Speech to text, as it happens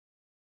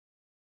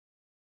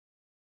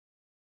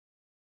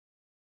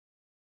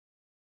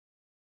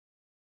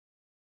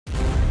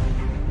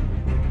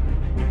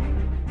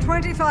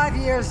25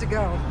 years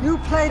ago, you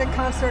played a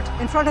concert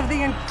in front of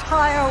the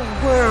entire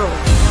world.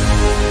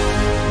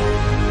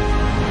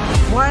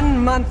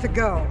 1 month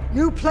ago,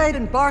 you played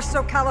in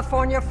Parisot,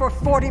 California for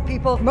 40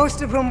 people,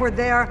 most of whom were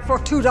there for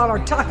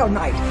 $2 taco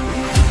night.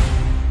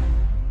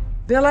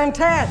 Bill and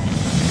Ted,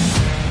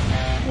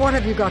 what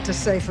have you got to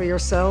say for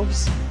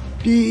yourselves?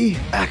 Be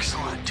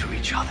excellent to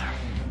each other.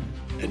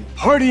 And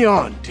party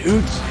on,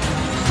 dudes.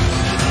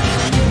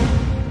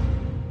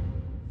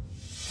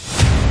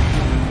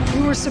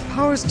 You were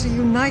supposed to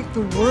unite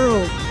the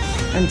world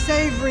and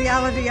save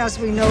reality as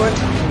we know it.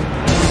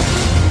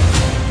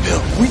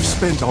 Bill, we've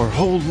spent our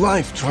whole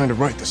life trying to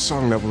write the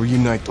song that will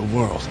unite the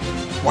world.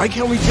 Why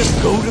can't we just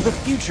go to the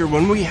future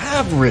when we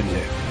have written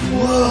it?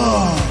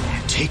 Whoa!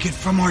 Take it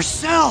from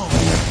ourselves!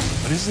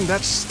 But isn't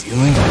that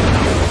stealing?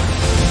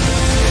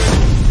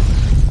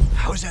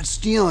 How is that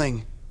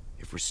stealing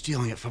if we're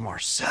stealing it from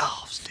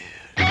ourselves, dude?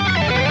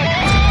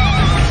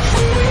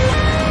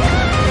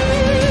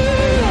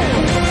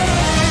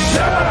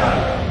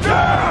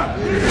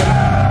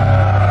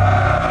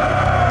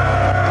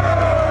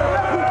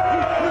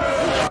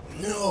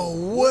 No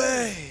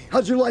way!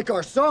 How'd you like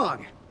our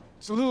song?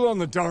 It's a little on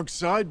the dark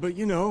side, but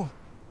you know,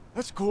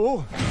 that's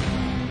cool.